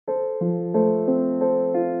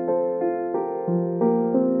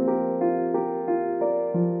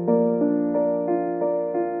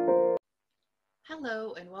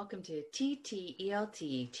welcome to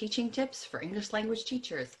TTELT, Teaching Tips for English Language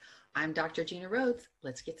Teachers. I'm Dr. Gina Rhodes.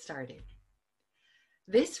 Let's get started.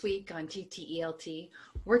 This week on TTELT,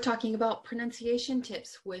 we're talking about pronunciation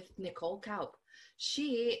tips with Nicole Kaup.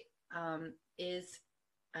 She is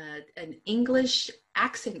an English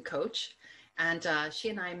accent coach, and she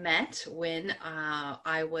and I met when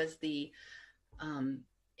I was the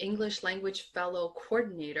English Language Fellow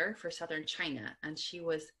Coordinator for Southern China, and she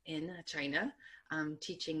was in China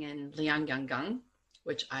teaching in Liangyangang,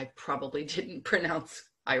 which I probably didn't pronounce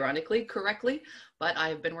ironically correctly, but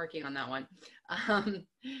I've been working on that one.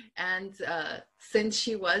 Since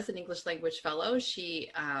she was an English Language Fellow,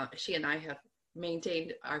 she and I have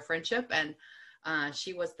maintained our friendship, and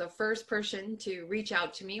she was the first person to reach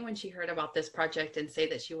out to me when she heard about this project and say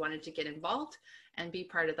that she wanted to get involved and be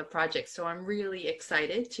part of the project. So I'm really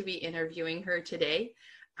excited to be interviewing her today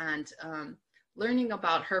and learning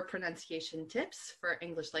about her pronunciation tips for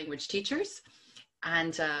English language teachers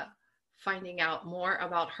and finding out more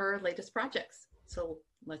about her latest projects. So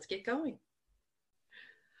let's get going.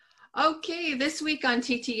 Okay, this week on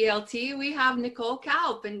TTELT, we have Nicole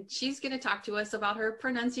Kaup, and she's going to talk to us about her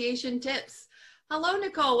pronunciation tips. Hello,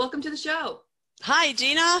 Nicole. Welcome to the show. Hi,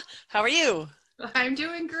 Gina. How are you? I'm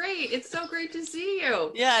doing great. It's so great to see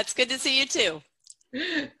you. Yeah, it's good to see you too.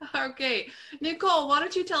 Okay. Nicole, why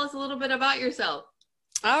don't you tell us a little bit about yourself?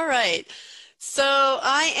 All right. So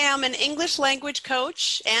I am an English language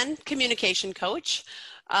coach and communication coach.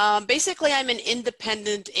 Basically, I'm an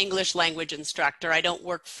independent English language instructor. I don't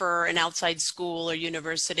work for an outside school or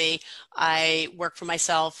university. I work for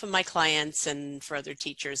myself and my clients and for other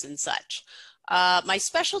teachers and such. My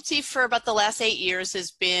specialty for about the last 8 years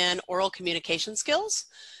has been oral communication skills.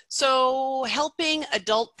 So helping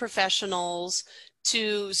adult professionals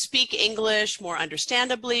to speak English more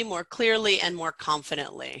understandably, more clearly, and more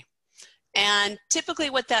confidently. And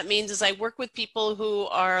typically what that means is I work with people who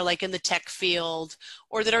are like in the tech field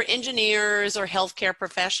or that are engineers or healthcare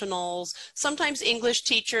professionals, sometimes English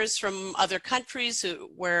teachers from other countries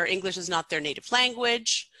where English is not their native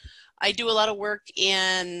language. I do a lot of work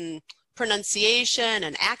in pronunciation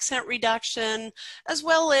and accent reduction, as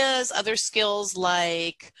well as other skills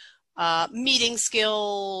like meeting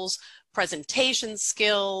skills, presentation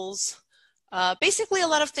skills, basically a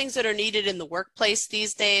lot of things that are needed in the workplace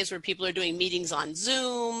these days where people are doing meetings on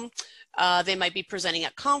Zoom, they might be presenting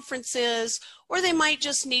at conferences, or they might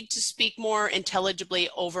just need to speak more intelligibly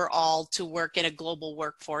overall to work in a global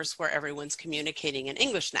workforce where everyone's communicating in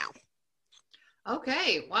English now.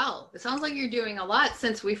 Okay, well, it sounds like you're doing a lot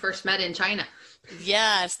since we first met in China.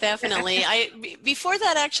 Yes, definitely. Before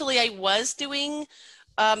that, actually, I was doing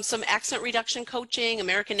some accent reduction coaching,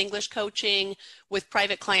 American English coaching with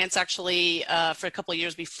private clients actually for a couple of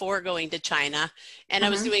years before going to China. And I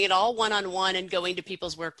was doing it all one-on-one and going to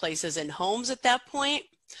people's workplaces and homes at that point.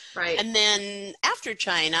 Right. And then after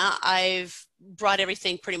China, I've brought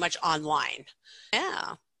everything pretty much online.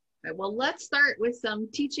 Yeah. Right, well, let's start with some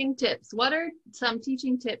teaching tips. What are some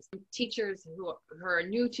teaching tips for teachers who are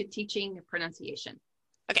new to teaching pronunciation?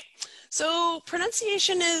 Okay, so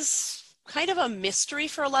pronunciation is kind of a mystery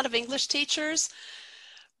for a lot of English teachers.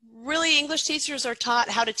 Really, English teachers are taught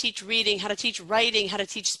how to teach reading, how to teach writing, how to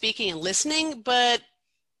teach speaking and listening, but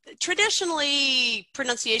traditionally,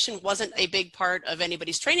 pronunciation wasn't a big part of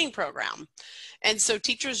anybody's training program. And so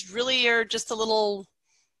teachers really are just a little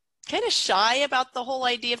kind of shy about the whole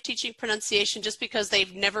idea of teaching pronunciation just because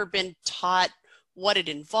they've never been taught what it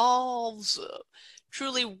involves,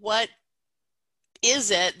 truly what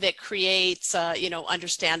is it that creates,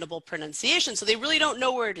 understandable pronunciation. So they really don't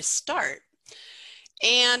know where to start.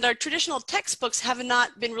 And our traditional textbooks have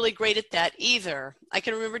not been really great at that either. I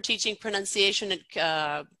can remember teaching pronunciation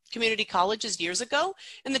at community colleges years ago,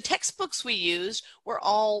 and the textbooks we used were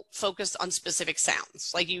all focused on specific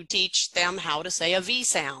sounds. Like you teach them how to say a V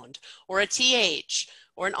sound, or a TH,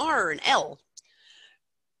 or an R, or an L.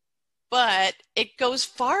 But it goes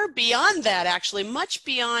far beyond that, actually, much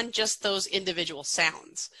beyond just those individual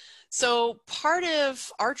sounds. So part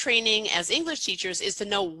of our training as English teachers is to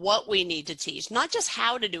know what we need to teach, not just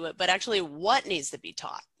how to do it, but actually what needs to be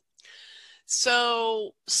taught.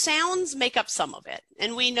 So sounds make up some of it.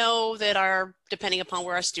 And we know that depending upon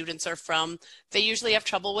where our students are from, they usually have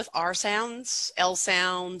trouble with R sounds, L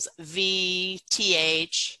sounds, V,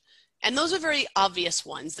 TH. And those are very obvious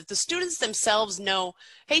ones that the students themselves know,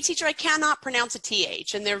 hey, teacher, I cannot pronounce a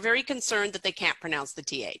TH. And they're very concerned that they can't pronounce the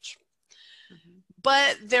TH.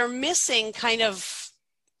 But they're missing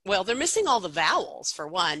they're missing all the vowels for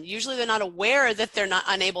one. Usually they're not aware that they're not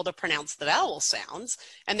unable to pronounce the vowel sounds.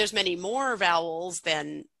 And there's many more vowels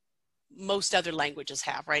than most other languages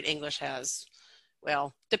have, right? English has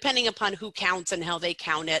well, depending upon who counts and how they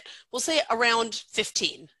count it, we'll say around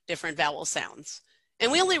 15 different vowel sounds.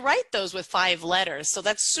 And we only write those with 5 letters, so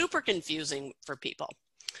that's super confusing for people.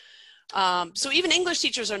 So even English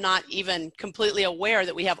teachers are not even completely aware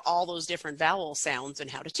that we have all those different vowel sounds and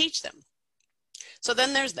how to teach them. So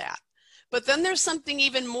then there's that. But then there's something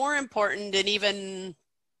even more important and even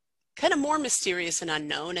kind of more mysterious and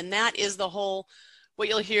unknown, and that is the whole, what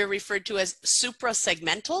you'll hear referred to as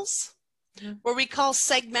suprasegmentals, where we call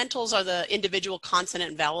segmentals are the individual consonant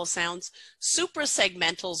and vowel sounds.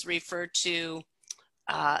 Suprasegmentals refer to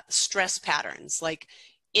stress patterns. Like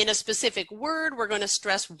in a specific word, we're going to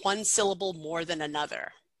stress one syllable more than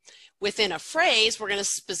another. Within a phrase, we're going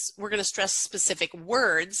to stress specific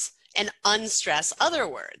words and unstress other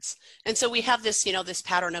words. And so we have this, you know, this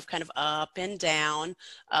pattern of kind of up and down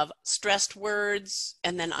of stressed words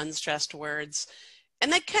and then unstressed words.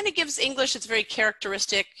 And that kind of gives English, it's very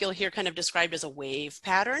characteristic, you'll hear kind of described as a wave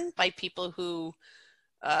pattern by people who,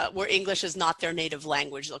 where English is not their native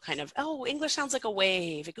language. They'll kind of, oh, English sounds like a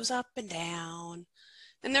wave. It goes up and down.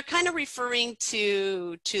 And they're kind of referring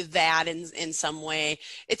to that in some way.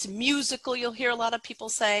 It's musical, you'll hear a lot of people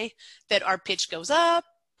say, that our pitch goes up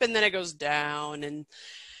and then it goes down. And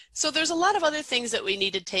so there's a lot of other things that we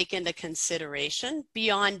need to take into consideration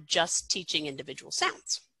beyond just teaching individual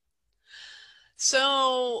sounds.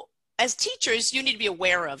 So as teachers, you need to be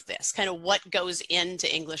aware of this, kind of what goes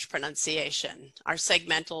into English pronunciation. Our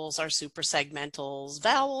segmentals, our suprasegmentals,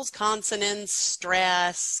 vowels, consonants,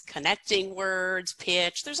 stress, connecting words,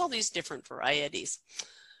 pitch. There's all these different varieties.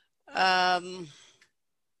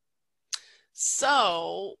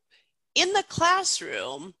 So in the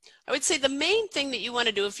classroom, I would say the main thing that you want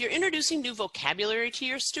to do if you're introducing new vocabulary to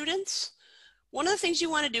your students, one of the things you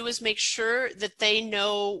want to do is make sure that they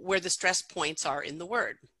know where the stress points are in the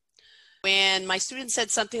word. When my student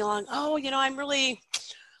said something along, oh, you know,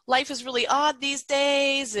 life is really odd these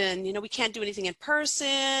days, and, you know, we can't do anything in person,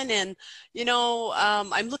 and, you know,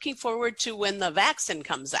 I'm looking forward to when the vaccine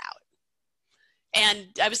comes out. And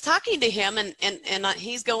I was talking to him, and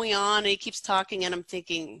he's going on, and he keeps talking, and I'm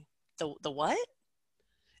thinking, the what?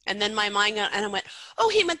 And then my mind got, and I went, oh,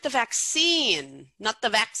 he meant the vaccine, not the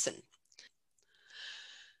vaccine.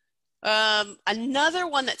 Another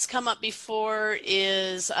one that's come up before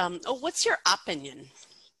is, oh, what's your opinion?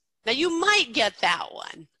 Now you might get that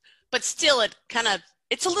one, but still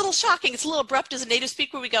it's a little shocking. It's a little abrupt as a native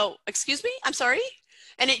speaker. We go, excuse me, I'm sorry.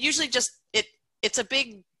 And it usually just, it's a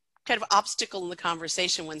big kind of obstacle in the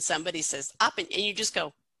conversation when somebody says opinion, and you just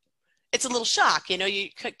go, it's a little shock, you know,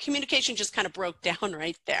 communication just kind of broke down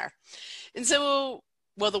right there. And so,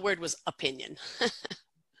 well, the word was opinion.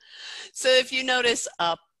 So if you notice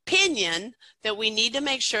opinion, that we need to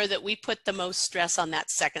make sure that we put the most stress on that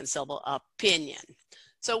second syllable, opinion.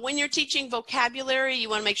 So when you're teaching vocabulary, you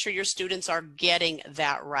want to make sure your students are getting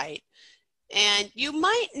that right. And you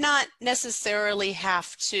might not necessarily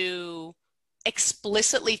have to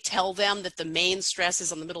explicitly tell them that the main stress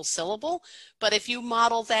is on the middle syllable, but if you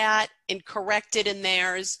model that and correct it in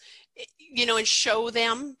theirs, you know, and show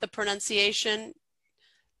them the pronunciation,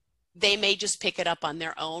 they may just pick it up on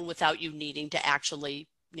their own without you needing to actually,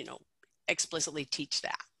 you know, explicitly teach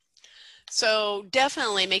that. So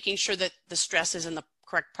definitely making sure that the stress is in the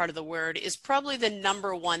correct part of the word is probably the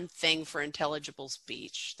 #1 thing for intelligible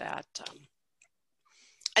speech. That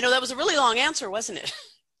I know that was a really long answer, wasn't it?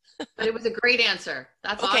 But it was a great answer.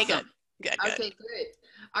 That's okay, awesome. Good. Okay, good.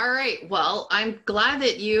 All right. Well, I'm glad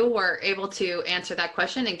that you were able to answer that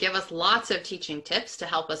question and give us lots of teaching tips to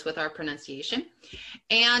help us with our pronunciation.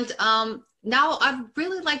 And now I'd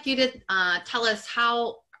really like you to tell us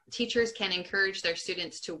how teachers can encourage their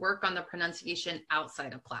students to work on the pronunciation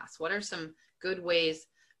outside of class. What are some good ways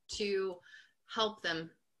to help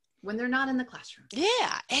them when they're not in the classroom?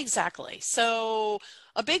 Yeah, exactly. So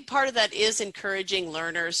a big part of that is encouraging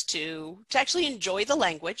learners to actually enjoy the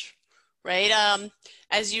language, right?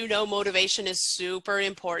 As you know, motivation is super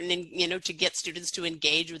important, and you know, to get students to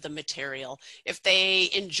engage with the material. If they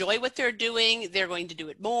enjoy what they're doing, they're going to do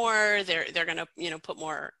it more. They're going to, you know, put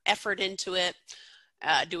more effort into it,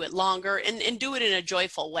 do it longer, and do it in a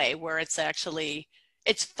joyful way where it's actually,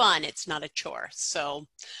 it's fun. It's not a chore. So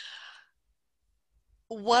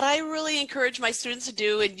what I really encourage my students to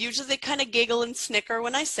do, and usually they kind of giggle and snicker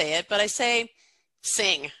when I say it, but I say,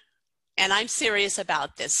 sing. And I'm serious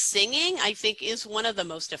about this. Singing, I think, is one of the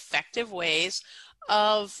most effective ways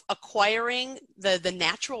of acquiring the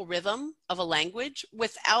natural rhythm of a language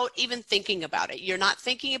without even thinking about it. You're not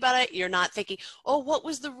thinking about it. You're not thinking, oh, what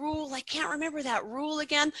was the rule? I can't remember that rule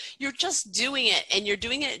again. You're just doing it, and you're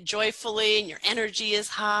doing it joyfully, and your energy is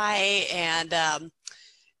high, and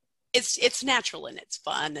it's natural and it's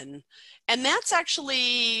fun. And that's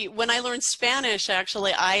actually when I learned Spanish,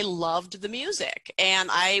 actually I loved the music. And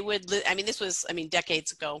I mean, this was, I mean,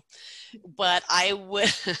 decades ago, but I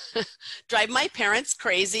would drive my parents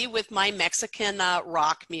crazy with my Mexican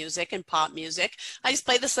rock music and pop music. I just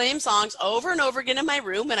play the same songs over and over again in my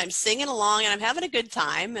room, and I'm singing along and I'm having a good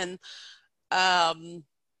time. And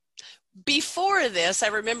before this, I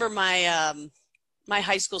remember my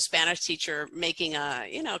high school Spanish teacher making a,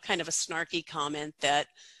 you know, kind of a snarky comment that,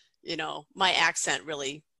 you know, my accent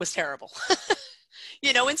really was terrible.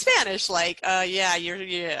 You know, in Spanish, like,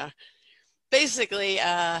 yeah. Basically,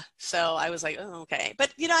 so I was like, oh, okay.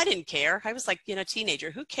 But, you know, I didn't care. I was like, you know,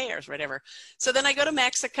 teenager, who cares, whatever. So then I go to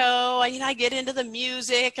Mexico, I get into the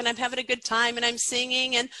music and I'm having a good time and I'm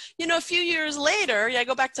singing. And, you know, a few years later, I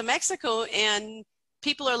go back to Mexico and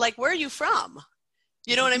people are like, where are you from?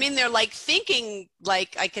 You know what I mean? They're like thinking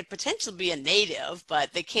like I could potentially be a native,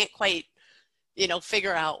 but they can't quite, you know,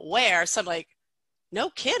 figure out where. So I'm like, no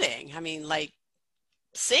kidding. I mean, like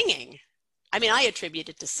singing. I mean, I attribute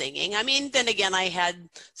it to singing. I mean, then again, I had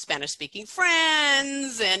Spanish speaking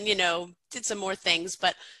friends and, you know, did some more things,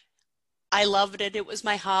 but I loved it. It was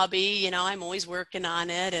my hobby. You know, I'm always working on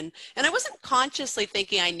it. And I wasn't consciously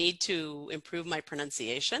thinking I need to improve my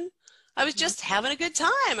pronunciation. I was just having a good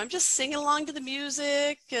time. I'm just singing along to the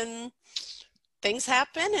music and things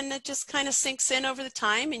happen and it just kind of sinks in over the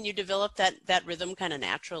time and you develop that rhythm kind of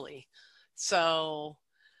naturally. So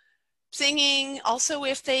singing, also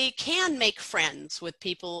if they can make friends with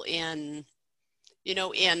people in, you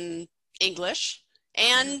know, in English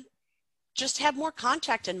and just have more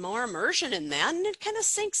contact and more immersion in that, and it kind of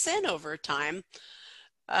sinks in over time.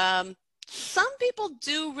 Some people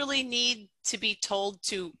do really need to be told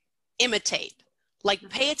to imitate, like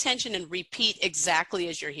pay attention and repeat exactly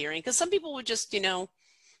as you're hearing, because some people would just, you know,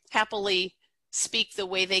 happily speak the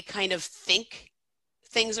way they kind of think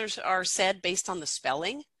things are said based on the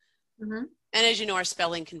spelling. And as you know, our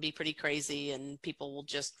spelling can be pretty crazy and people will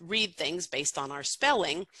just read things based on our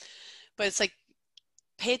spelling. But it's like,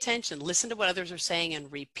 pay attention, listen to what others are saying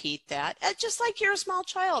and repeat that. Just like you're a small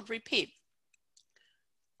child, repeat.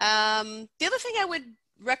 The other thing I would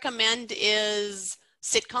recommend is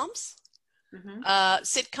sitcoms.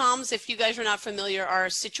 Sitcoms, if you guys are not familiar, are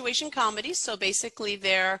situation comedies. So basically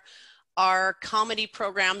there are comedy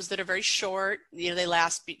programs that are very short. You know, they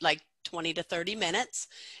last like 20 to 30 minutes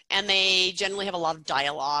and they generally have a lot of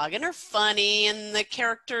dialogue and are funny and the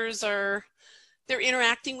characters they're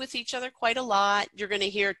interacting with each other quite a lot. You're going to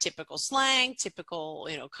hear typical slang, typical,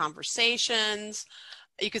 you know, conversations.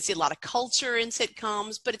 You can see a lot of culture in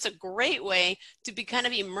sitcoms, but it's a great way to be kind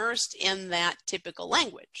of immersed in that typical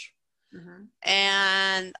language.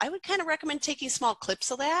 And I would kind of recommend taking small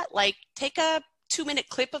clips of that, like take a 2-minute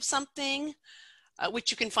clip of something,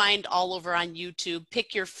 which you can find all over on YouTube.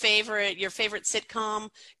 Pick your favorite sitcom,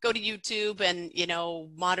 go to YouTube and, you know,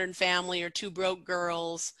 Modern Family or Two Broke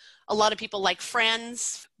Girls. A lot of people like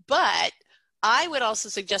Friends, but I would also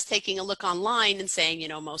suggest taking a look online and saying, you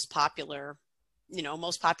know, most popular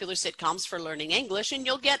sitcoms for learning English, and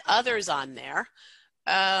you'll get others on there.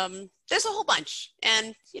 There's a whole bunch,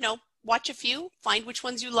 and, you know, watch a few, find which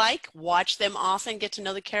ones you like, watch them often, get to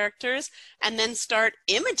know the characters, and then start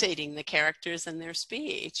imitating the characters and their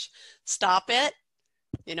speech. Stop it,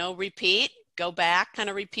 you know, repeat, go back, kind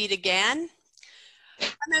of repeat again.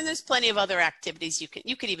 And then there's plenty of other activities.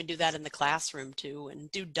 You could even do that in the classroom too,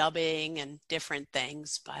 and do dubbing and different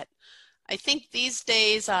things. But I think these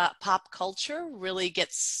days pop culture really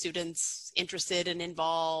gets students interested and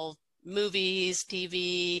involved. Movies,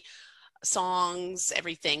 TV, songs,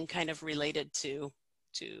 everything kind of related to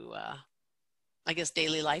I guess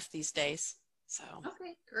daily life these days. So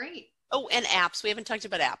Okay, great. Oh, and apps. We haven't talked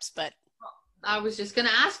about apps, but I was just going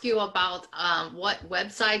to ask you about what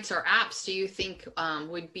websites or apps do you think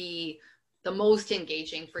would be the most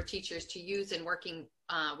engaging for teachers to use in working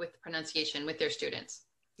with pronunciation with their students?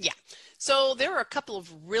 Yeah, so there are a couple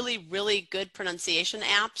of really, really good pronunciation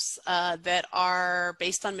apps that are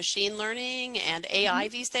based on machine learning and AI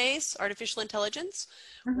these days, artificial intelligence,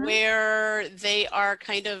 where they are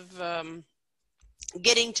kind of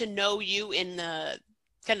getting to know you in the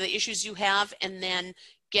kind of the issues you have, and then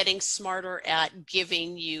getting smarter at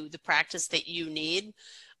giving you the practice that you need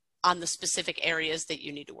on the specific areas that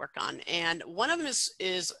you need to work on. And one of them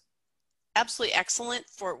is absolutely excellent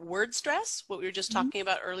for word stress, what we were just talking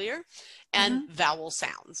about earlier, and vowel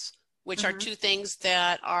sounds, which are two things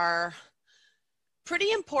that are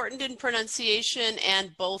pretty important in pronunciation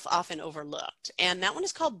and both often overlooked. And that one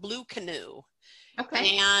is called Blue Canoe.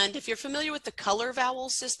 Okay. And if you're familiar with the color vowel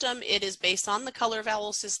system, it is based on the color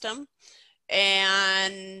vowel system.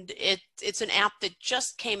 And it's an app that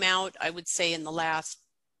just came out, I would say, in the last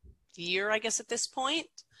year, I guess, at this point.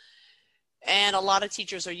 And a lot of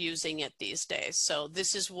teachers are using it these days. So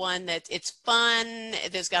this is one that it's fun.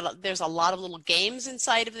 There's a lot of little games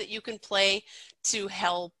inside of it that you can play to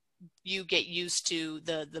help you get used to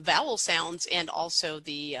the vowel sounds and also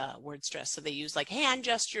the word stress. So they use like hand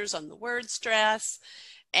gestures on the word stress,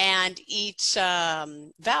 and each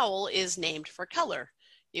vowel is named for color.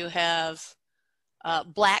 You have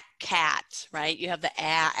black cat, right? You have the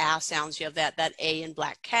ah sounds. You have that A in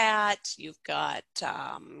black cat. You've got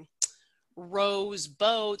rose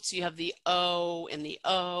boats. You have the O in the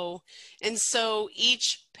O. And so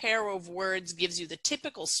each pair of words gives you the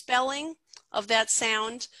typical spelling of that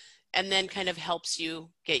sound, and then kind of helps you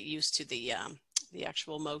get used to the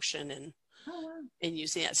actual motion and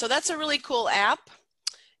using it. So that's a really cool app.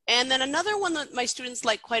 And then another one that my students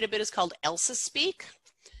like quite a bit is called Elsa Speak.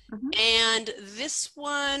 And this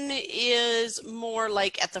one is more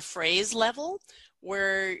like at the phrase level,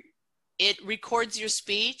 where it records your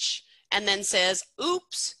speech and then says,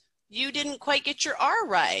 oops, you didn't quite get your R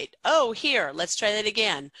right. Oh, here, let's try that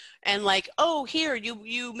again. And like, oh, here,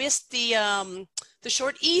 you missed the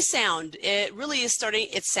short E sound. It really is starting,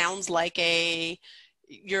 it sounds like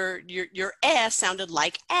your eh sounded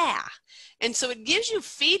like ah. And so it gives you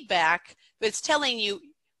feedback, but it's telling you,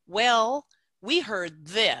 well, we heard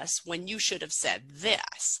this when you should have said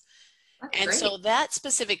this. That's and great. So that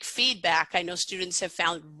specific feedback, I know students have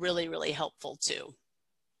found really, really helpful too.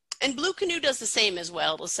 And Blue Canoe does the same as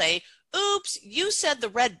well. It'll say, oops, you said the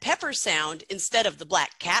red pepper sound instead of the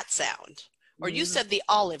black cat sound. Or you said the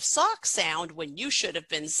olive sock sound when you should have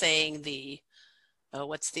been saying the,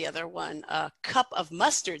 what's the other one? Cup of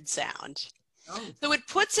mustard sound. Oh. So it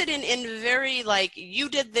puts it in very like, you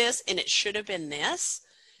did this and it should have been this.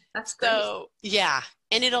 That's great. So, yeah.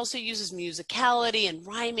 And it also uses musicality and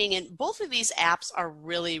rhyming, and both of these apps are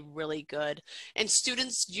really, really good. And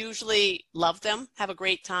students usually love them, have a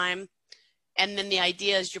great time. And then the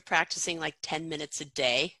idea is you're practicing like 10 minutes a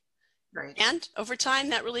day. Right. And over time,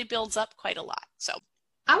 that really builds up quite a lot. So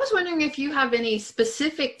I was wondering if you have any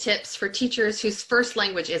specific tips for teachers whose first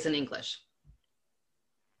language isn't English.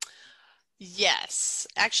 Yes.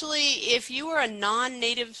 Actually, if you are a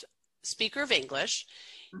non-native speaker of English,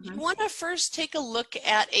 you want to first take a look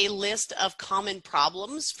at a list of common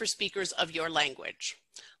problems for speakers of your language.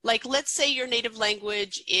 Like, let's say your native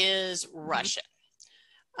language is Russian.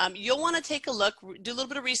 You'll want to take a look, do a little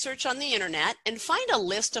bit of research on the internet, and find a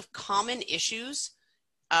list of common issues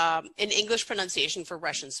in English pronunciation for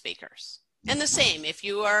Russian speakers. And the same, if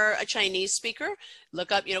you are a Chinese speaker,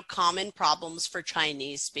 look up, common problems for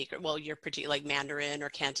Chinese speaker. Well, you're particularly like Mandarin or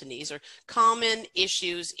Cantonese, or common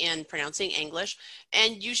issues in pronouncing English.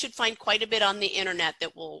 And you should find quite a bit on the internet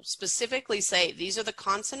that will specifically say, these are the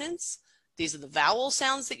consonants, these are the vowel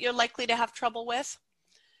sounds that you're likely to have trouble with.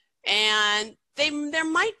 And there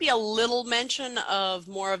might be a little mention of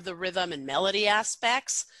more of the rhythm and melody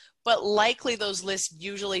aspects, but likely those lists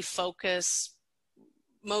usually focus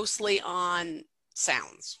mostly on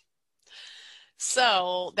sounds.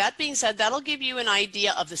 So that being said, that'll give you an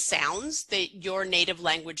idea of the sounds that your native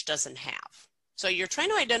language doesn't have. So you're trying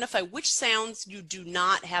to identify which sounds you do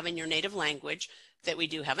not have in your native language that we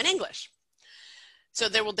do have in English. So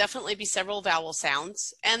there will definitely be several vowel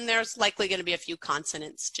sounds, and there's likely going to be a few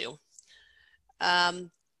consonants too.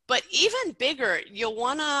 But even bigger, you'll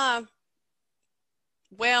want to,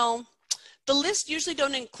 well, the list usually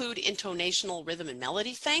don't include intonational rhythm and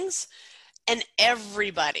melody things. And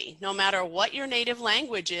everybody, no matter what your native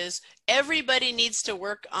language is, everybody needs to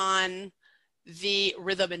work on the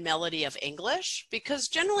rhythm and melody of English, because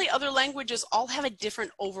generally other languages all have a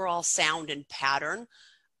different overall sound and pattern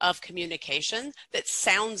of communication that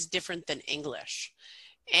sounds different than English.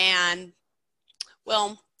 And,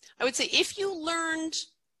 well, I would say if you learned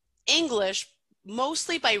English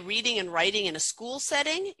mostly by reading and writing in a school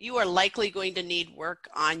setting, you are likely going to need work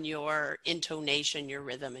on your intonation, your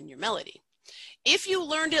rhythm, and your melody. If you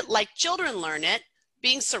learned it like children learn it,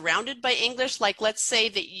 being surrounded by English, like let's say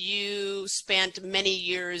that you spent many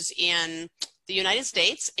years in the United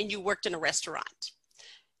States and you worked in a restaurant.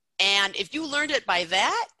 And if you learned it by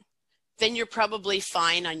that, then you're probably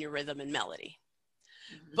fine on your rhythm and melody.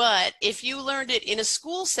 But if you learned it in a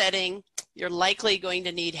school setting, you're likely going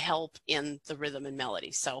to need help in the rhythm and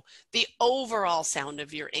melody. So the overall sound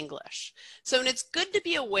of your English. So and it's good to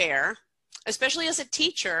be aware, especially as a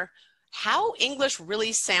teacher, how English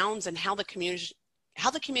really sounds and how the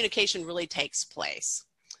communication really takes place.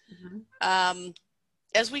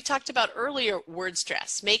 As we talked about earlier, word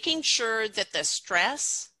stress, making sure that the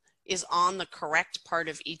stress is on the correct part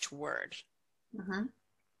of each word. Mm-hmm.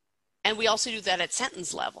 And we also do that at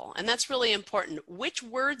sentence level. And that's really important. Which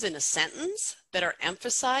words in a sentence that are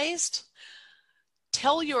emphasized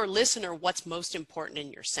tell your listener what's most important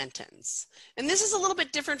in your sentence. And this is a little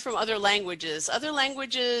bit different from other languages. Other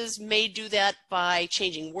languages may do that by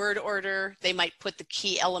changing word order. They might put the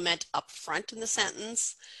key element up front in the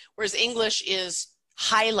sentence, whereas English is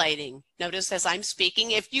highlighting. Notice as I'm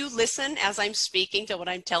speaking, if you listen as I'm speaking to what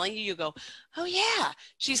I'm telling you, you go, oh yeah,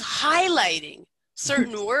 she's highlighting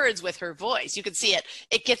certain words with her voice. You can see it.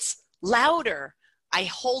 It gets louder. I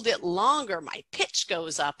hold it longer. My pitch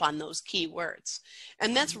goes up on those key words.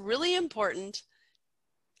 And that's really important,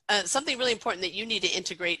 something really important that you need to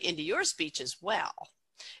integrate into your speech as well.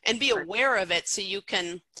 And be aware of it so you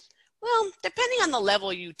can, well, depending on the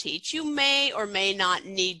level you teach, you may or may not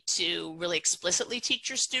need to really explicitly teach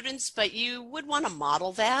your students, but you would want to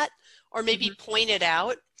model that or maybe point it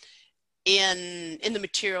out in the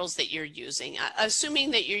materials that you're using,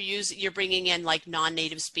 assuming that you're bringing in like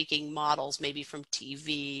non-native speaking models, maybe from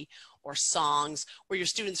TV or songs where your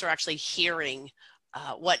students are actually hearing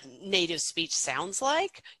what native speech sounds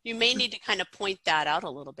like. You may need to kind of point that out a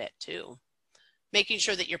little bit too, making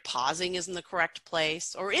sure that your pausing is in the correct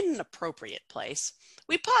place or in an appropriate place.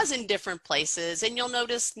 We pause in different places, and you'll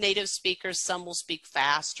notice native speakers, some will speak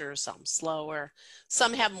faster, some slower,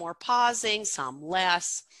 some have more pausing, some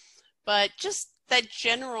less. But just that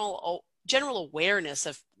general awareness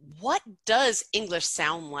of what does English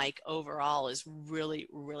sound like overall is really,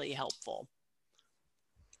 really helpful.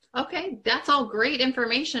 Okay, that's all great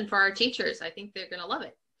information for our teachers. I think they're going to love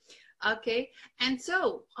it. Okay, and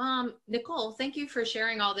so Nicole, thank you for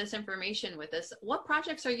sharing all this information with us. What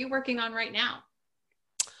projects are you working on right now?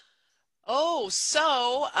 Oh,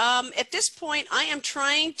 so at this point, I am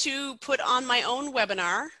trying to put on my own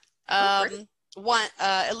webinar.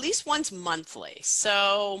 At least once monthly.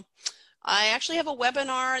 So I actually have a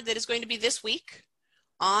webinar that is going to be this week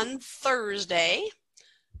on Thursday.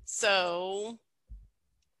 So,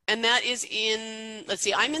 and that is in, let's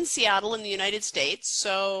see, I'm in Seattle in the United States.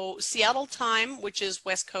 So Seattle time, which is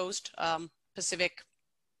West Coast Pacific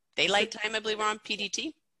Daylight Time, I believe we're on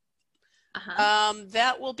PDT.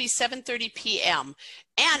 That will be 7:30 p.m.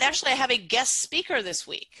 And actually I have a guest speaker this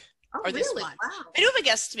week. Oh, or this really? month. Wow. I do have a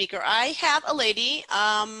guest speaker. I have a lady.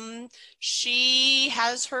 She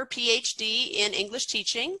has her PhD in English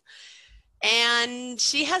teaching, and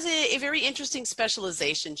she has a very interesting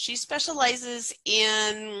specialization. She specializes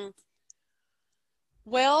in,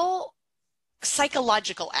 well,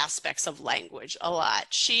 psychological aspects of language a lot.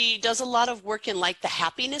 She does a lot of work in like the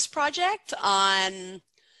Happiness Project on,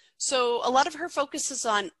 so a lot of her focus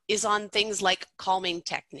is on things like calming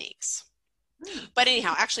techniques. But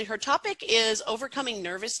anyhow, actually her topic is overcoming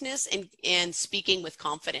nervousness and speaking with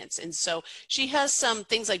confidence. And so she has some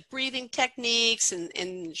things like breathing techniques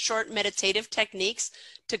and short meditative techniques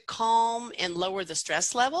to calm and lower the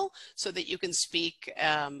stress level so that you can speak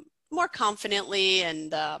more confidently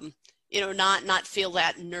and not feel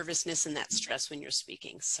that nervousness and that stress when you're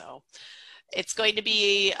speaking. So it's going to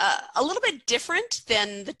be a little bit different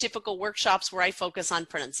than the typical workshops where I focus on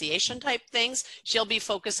pronunciation type things. She'll be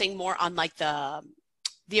focusing more on like the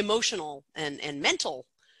emotional and mental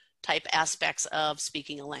type aspects of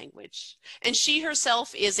speaking a language. And she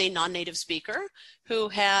herself is a non-native speaker who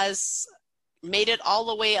has made it all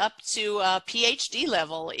the way up to a PhD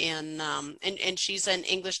level in, and she's an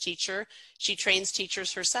English teacher. She trains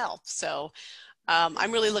teachers herself. So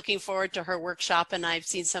I'm really looking forward to her workshop, and I've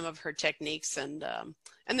seen some of her techniques, and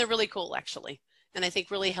they're really cool actually, and I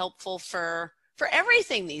think really helpful for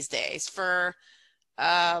everything these days, for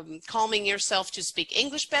calming yourself to speak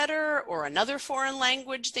English better or another foreign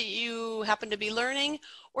language that you happen to be learning,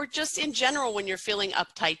 or just in general when you're feeling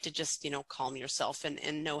uptight to just calm yourself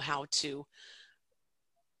and know how to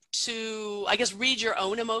I guess read your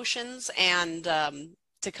own emotions and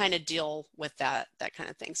to kind of deal with that kind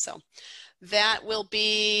of thing. So that will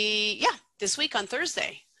be, this week on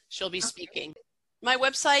Thursday, she'll be speaking. My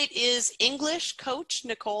website is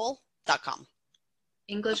EnglishCoachNicole.com.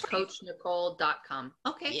 EnglishCoachNicole.com.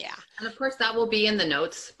 Okay. Yeah. And of course that will be in the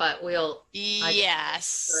notes, but we'll.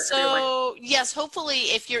 Yes. So yes,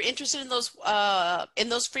 hopefully if you're interested in those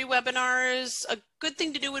free webinars, a good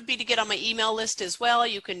thing to do would be to get on my email list as well.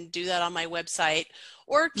 You can do that on my website,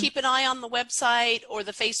 or keep an eye on the website or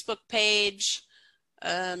the Facebook page.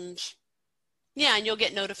 And you'll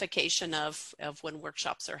get notification of when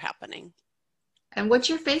workshops are happening. And what's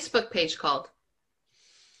your Facebook page called?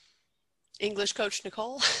 English Coach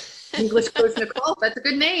Nicole. English Coach Nicole. That's a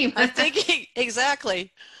good name. I'm thinking,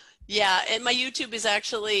 exactly. Yeah, and my YouTube is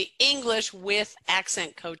actually English with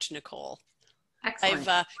Accent Coach Nicole. Excellent.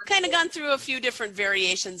 I've kind of gone through a few different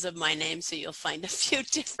variations of my name, so you'll find a few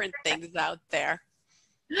different things out there.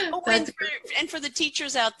 Oh, That's and for the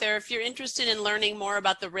teachers out there, if you're interested in learning more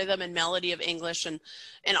about the rhythm and melody of English and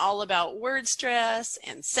all about word stress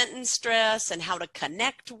and sentence stress and how to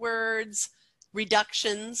connect words,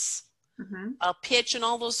 reductions, mm-hmm. pitch, and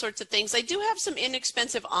all those sorts of things, I do have some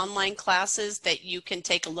inexpensive online classes that you can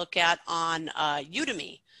take a look at on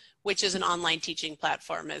Udemy, which is an online teaching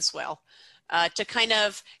platform as well. To kind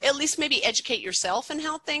of at least maybe educate yourself in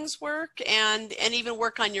how things work and even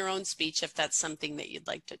work on your own speech if that's something that you'd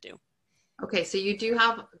like to do. Okay, so you do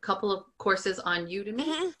have a couple of courses on Udemy?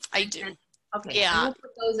 Mm-hmm. I do. Okay, yeah. And we'll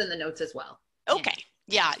put those in the notes as well. Okay.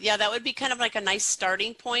 Yeah, that would be kind of like a nice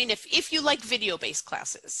starting point if you like video-based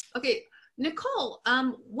classes. Okay, Nicole,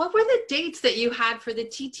 what were the dates that you had for the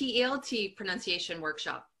TTELT pronunciation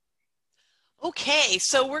workshop? Okay,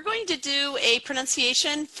 so we're going to do a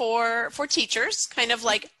pronunciation for teachers, kind of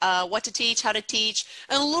like what to teach, how to teach,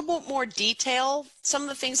 and a little bit more detail. Some of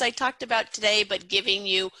the things I talked about today, but giving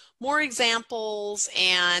you more examples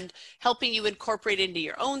and helping you incorporate into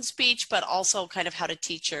your own speech, but also kind of how to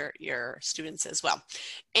teach your students as well.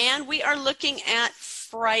 And we are looking at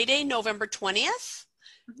Friday, November 20th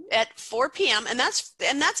at 4 p.m. And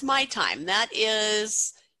that's my time. That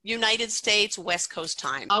is United States West Coast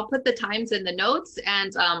time. I'll put the times in the notes,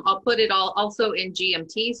 and I'll put it all also in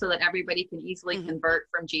GMT so that everybody can easily convert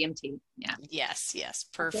from GMT. Yeah. Yes.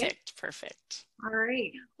 Perfect. Okay. Perfect. All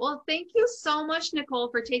right. Well, thank you so much, Nicole,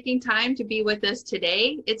 for taking time to be with us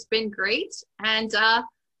today. It's been great. And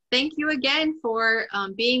thank you again for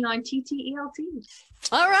being on TTELT.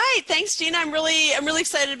 All right. Thanks, Gina. I'm really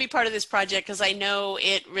excited to be part of this project because I know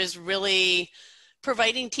it was really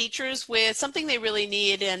providing teachers with something they really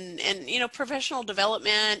need and professional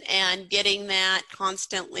development and getting that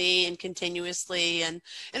constantly and continuously and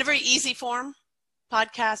in a very easy form,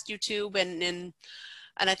 podcast, YouTube, and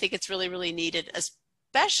I think it's really needed,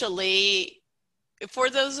 especially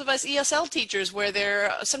for those of us ESL teachers where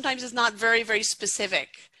there sometimes is not very specific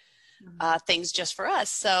things just for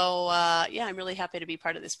us. So yeah, I'm really happy to be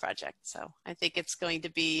part of this project. So I think it's going to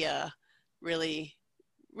be really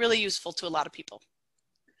useful to a lot of people.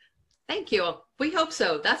 Thank you. We hope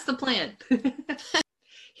so. That's the plan.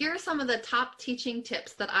 Here are some of the top teaching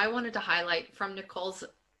tips that I wanted to highlight from Nicole's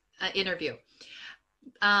interview.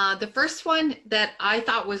 The first one that I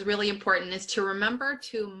thought was really important is to remember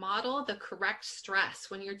to model the correct stress.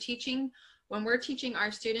 When we're teaching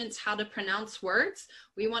our students how to pronounce words,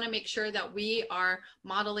 we want to make sure that we are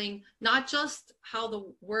modeling not just how the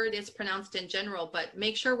word is pronounced in general, but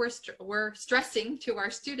make sure we're stressing to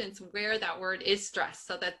our students where that word is stressed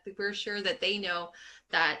so that we're sure that they know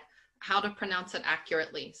that how to pronounce it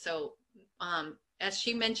accurately. So as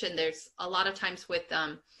she mentioned, there's a lot of times with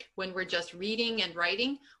when we're just reading and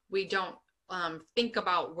writing, we don't think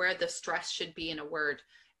about where the stress should be in a word.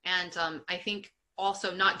 And I think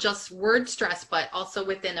also not just word stress, but also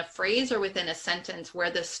within a phrase or within a sentence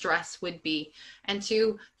where the stress would be, and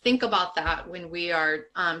to think about that when we are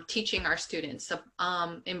teaching our students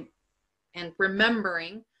and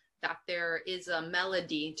remembering that there is a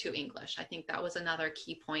melody to English. I think that was another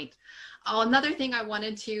key point. Another thing I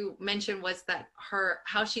wanted to mention was that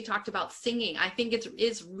how she talked about singing. I think it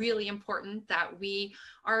is really important that we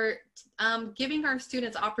are giving our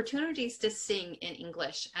students opportunities to sing in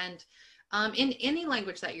English and in any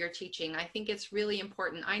language that you're teaching. I think it's really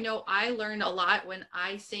important. I know I learn a lot when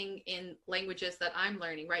I sing in languages that I'm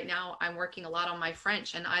learning. Right now, I'm working a lot on my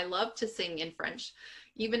French, and I love to sing in French.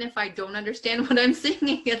 Even if I don't understand what I'm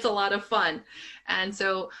singing, it's a lot of fun. And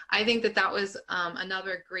so I think that was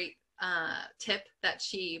another great tip that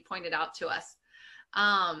she pointed out to us.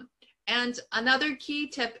 And another key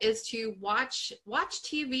tip is to watch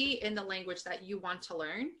TV in the language that you want to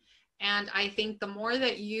learn. And I think the more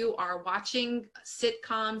that you are watching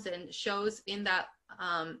sitcoms and shows in that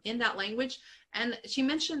language, and she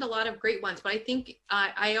mentioned a lot of great ones, but I think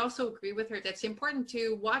I also agree with her that it's important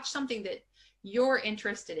to watch something that you're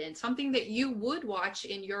interested in, something that you would watch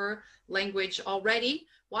in your language already.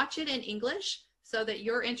 Watch it in English so that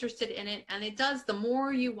you're interested in it. And the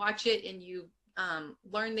more you watch it and you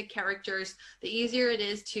learn the characters, the easier it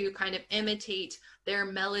is to kind of imitate their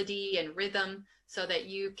melody and rhythm so that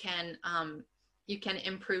you can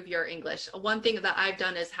improve your English. One thing that I've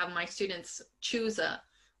done is have my students choose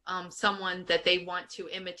someone that they want to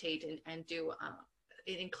imitate and do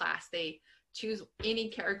in class. They choose any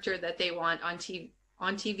character that they want on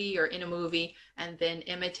TV or in a movie and then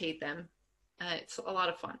imitate them. It's a lot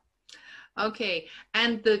of fun. Okay,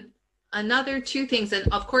 and another two things, and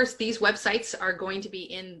of course these websites are going to be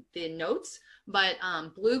in the notes, but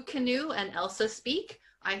Blue Canoe and Elsa Speak,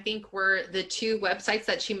 I think, were the two websites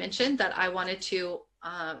that she mentioned that I wanted to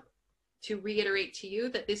reiterate to you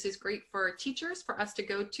that this is great for teachers, for us to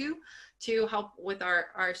go to help with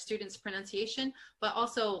our students' pronunciation, but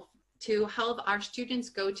also to help our students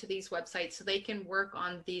go to these websites so they can work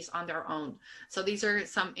on these on their own. So these are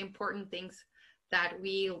some important things that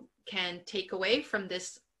we can take away from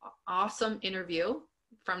this awesome interview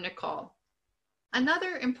from Nicole.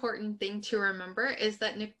 Another important thing to remember is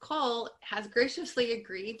that Nicole has graciously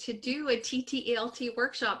agreed to do a TTELT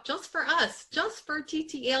workshop just for us, just for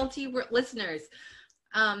TTELT listeners.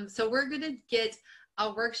 So we're going to get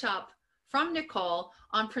a workshop from Nicole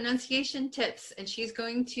on pronunciation tips, and she's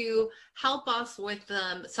going to help us with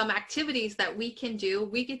some activities that we can do.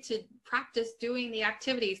 We get to practice doing the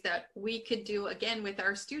activities that we could do again with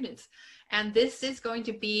our students. And this is going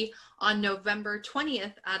to be on November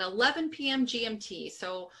 20th at 11 p.m. GMT.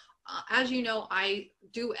 So as you know, I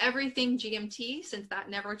do everything GMT since that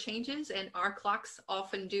never changes, and our clocks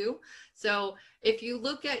often do. So if you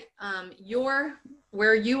look at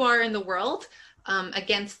where you are in the world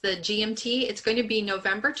against the GMT, it's going to be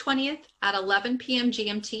November 20th at 11 p.m.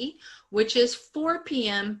 GMT, which is 4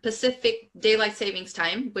 p.m. Pacific Daylight Savings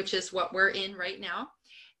Time, which is what we're in right now.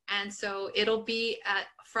 And so it'll be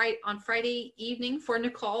on Friday evening for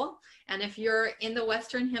Nicole. And if you're in the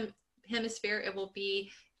Western Hemisphere, it will be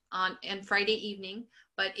on Friday evening.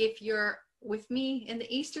 But if you're with me in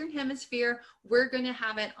the Eastern Hemisphere, we're going to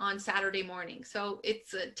have it on Saturday morning. So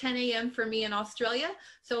it's 10 a.m. for me in Australia.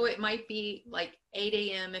 So it might be like 8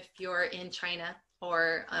 a.m. if you're in China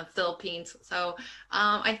or Philippines. So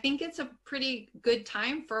I think it's a pretty good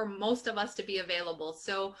time for most of us to be available.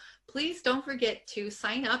 So please don't forget to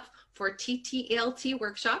sign up for TTELT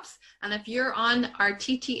workshops. And if you're on our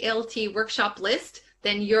TTELT workshop list,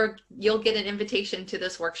 then you'll get an invitation to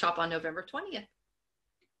this workshop on November 20th.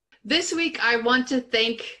 This week, I want to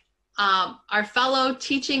thank our fellow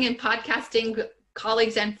teaching and podcasting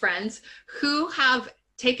colleagues and friends who have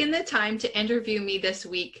taken the time to interview me this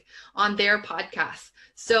week on their podcast.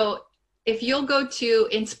 So if you'll go to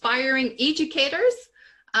Inspiring Educators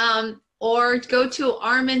or go to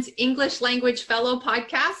Armin's English Language Fellow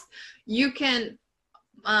podcast, you can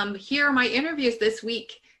hear my interviews this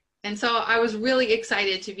week. And so I was really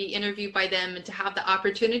excited to be interviewed by them and to have the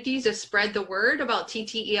opportunity to spread the word about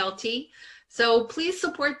TTELT. So please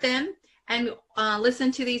support them and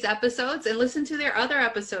listen to these episodes and listen to their other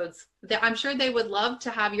episodes. I'm sure they would love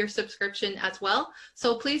to have your subscription as well.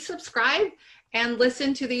 So please subscribe and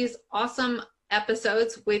listen to these awesome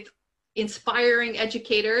episodes with inspiring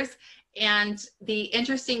educators and the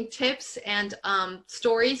interesting tips and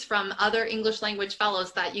stories from other English language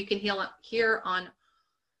fellows that you can hear on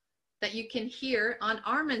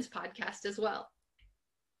Armin's podcast as well.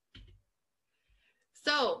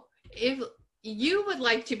 So if you would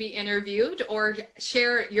like to be interviewed or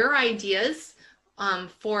share your ideas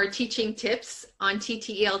for teaching tips on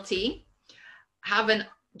TTELT, have a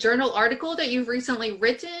journal article that you've recently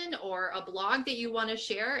written or a blog that you want to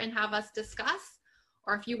share and have us discuss,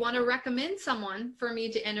 or if you want to recommend someone for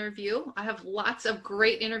me to interview, I have lots of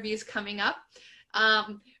great interviews coming up.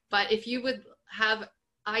 But if you would have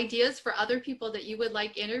ideas for other people that you would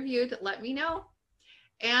like interviewed, let me know.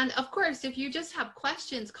 And of course, if you just have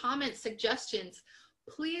questions, comments, suggestions,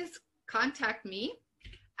 please contact me.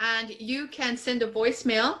 And you can send a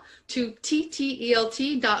voicemail to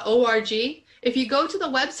ttelt.org. If you go to the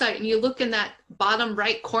website and you look in that bottom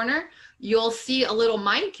right corner, you'll see a little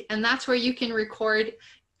mic, and that's where you can record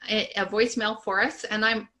a voicemail for us. And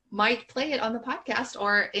I might play it on the podcast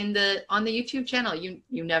or on the YouTube channel. You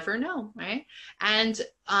never know, right? And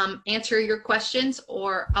answer your questions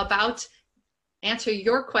about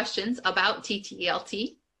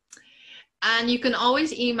TTELT. And you can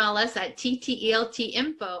always email us at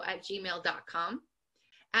tteltinfo@gmail.com.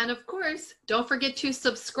 And of course, don't forget to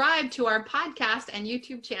subscribe to our podcast and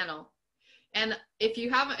YouTube channel. And if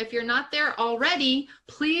you're not there already,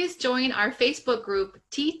 please join our Facebook group,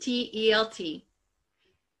 TTELT.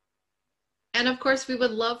 And of course, we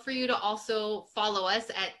would love for you to also follow us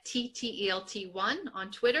at TTELT1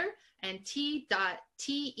 on Twitter and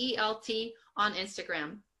t.telt on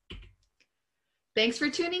Instagram. Thanks for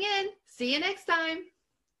tuning in. See you next time.